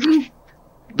propaganda, baby.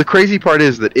 The crazy part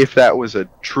is that if that was a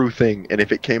true thing, and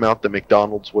if it came out that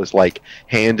McDonald's was, like,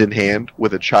 hand in hand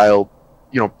with a child,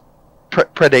 you know,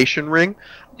 predation ring,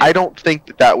 I don't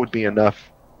think that would be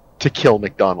enough to kill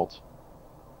McDonald's.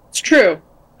 It's true.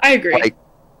 I agree. Like,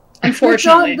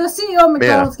 unfortunately, the CEO of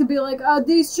McDonald's could be like,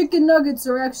 "These chicken nuggets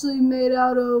are actually made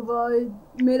out of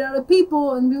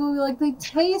people," and people will be like, "They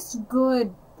taste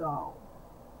good, though."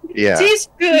 Yeah,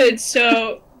 taste good,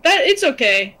 so that it's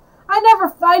okay. I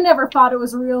never thought it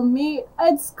was real meat.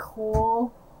 It's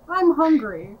cool. I'm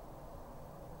hungry.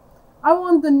 I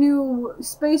want the new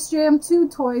Space Jam 2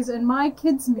 toys in my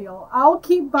kids' meal. I'll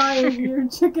keep buying your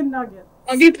chicken nuggets.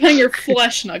 I'll keep buying your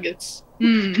flesh nuggets.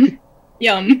 Mmm.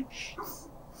 Yum.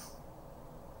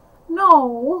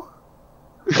 No.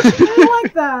 I don't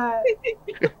like that.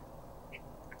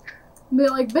 But,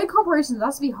 like, big corporations,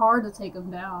 that's to be hard to take them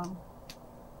down.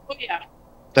 Oh, yeah.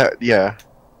 Yeah.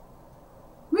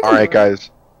 Alright,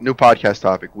 guys. New podcast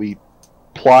topic. We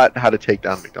plot how to take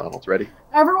down McDonald's. Ready?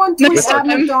 Everyone tweet at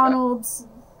McDonald's.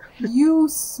 You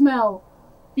smell.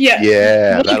 Yeah.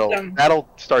 Yeah, that'll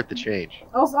start the change.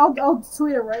 I'll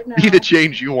tweet it right now. Be the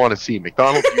change you want to see.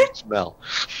 McDonald's, you smell.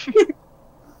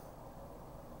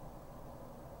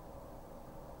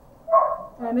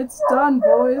 And it's done,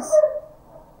 boys.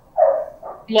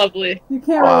 Lovely. You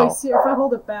can't really see it. If I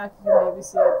hold it back, you can maybe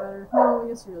see it better. No,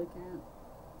 yes, you really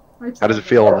can't. How does it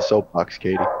feel on the soapbox,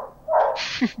 Katie?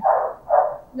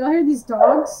 Y'all hear these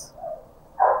dogs?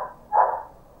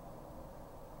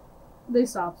 They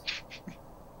stopped.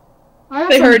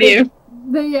 They heard you.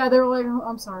 They were like, oh,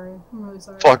 I'm sorry. I'm really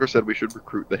sorry. Flocker said we should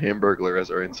recruit the Hamburglar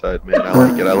as our inside man.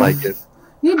 I like it.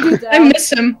 You do that. I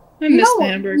miss him. I miss the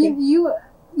Hamburger.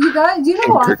 You guys, do you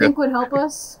know what I think would help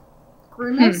us?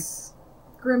 Grimace?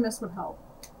 Grimace would help.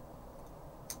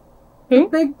 Who?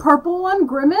 Big purple one?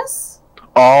 Grimace?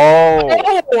 Oh!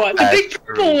 The big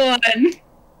purple one!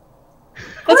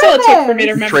 That's all it took for me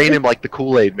to remember. Train him like the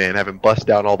Kool-Aid Man, have him bust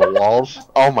down all the walls.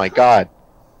 Oh my god.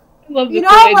 I love the Kool-Aid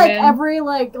how, like, man. every,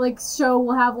 like, show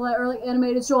will have, like, or, like,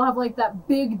 animated show will have, like, that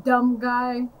big, dumb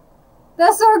guy?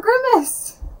 That's our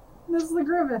Grimace! This is the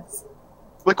Grimace.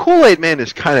 The Kool-Aid Man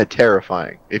is kind of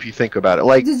terrifying, if you think about it.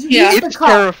 Like, it's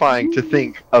terrifying to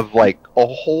think of, like, a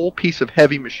whole piece of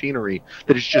heavy machinery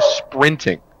that is just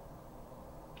sprinting.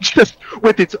 Just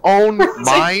with its own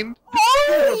mind.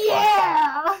 Oh,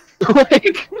 yeah! Like,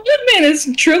 Kool-Aid Man is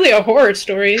truly a horror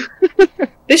story.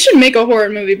 They should make a horror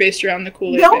movie based around the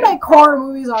Kool-Aid Man. They'll make horror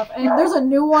movies off, and there's a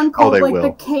new one called,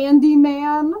 the Candy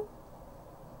Man.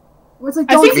 Where it's like,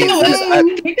 I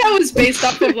think that was based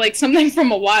off of, like, something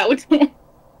from a while ago.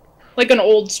 Like an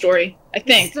old story, I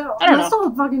think. I don't know. Still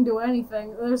don't fucking do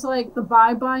anything. There's, like, the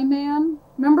Bye-Bye Man.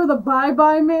 Remember the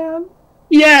Bye-Bye Man?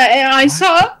 Yeah, and I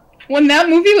saw, when that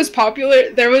movie was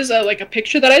popular, there was a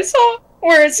picture that I saw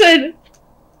where it said,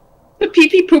 the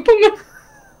Pee-Pee Poo-Poo Man.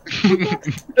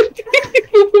 The Pee-Pee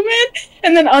Poo-Poo Man.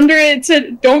 And then under it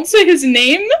said, don't say his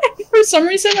name. For some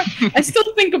reason, I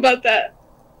still think about that.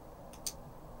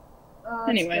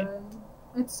 Anyway.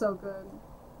 It's so good.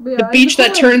 Yeah, the beach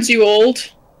that turns you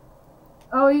old.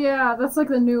 Oh yeah, that's like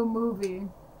the new movie.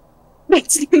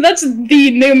 That's the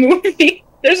new movie.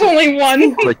 There's only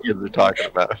one. What the kids are talking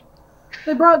about.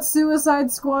 They brought Suicide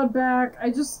Squad back.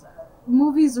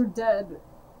 Movies are dead.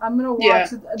 I'm gonna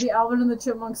watch the Alvin and the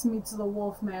Chipmunks meets the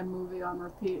Wolfman movie on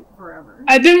repeat forever.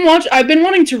 I've been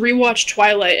wanting to rewatch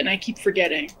Twilight and I keep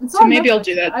forgetting. So maybe Netflix. I'll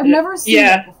do that. I've never seen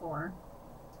it before.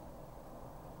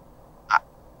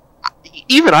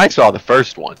 Even I saw the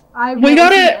first one. We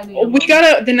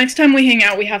gotta, the next time we hang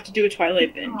out, we have to do a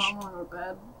Twilight binge. Oh, I wanna go to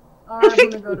bed. Alright, I'm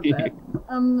gonna go to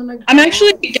bed. I'm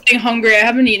actually getting hungry. I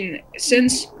haven't eaten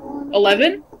since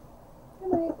 11.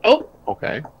 Oh.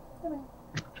 Okay.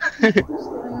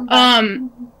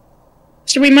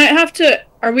 So we might have to,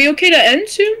 are we okay to end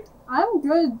soon? I'm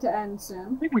good to end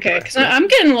soon. Okay, because I'm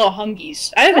getting a little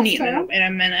hungies. I haven't eaten in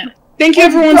a minute. Thank you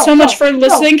everyone so much for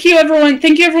listening.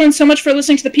 Thank you everyone so much for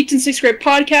listening to the Peaked in 6th Grade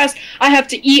podcast. I have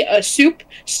to eat a soup,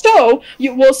 so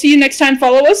we'll see you next time.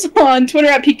 Follow us on Twitter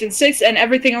at Peaked in 6, and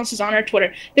everything else is on our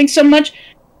Twitter. Thanks so much.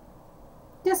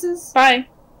 Kisses. Bye.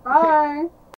 Bye.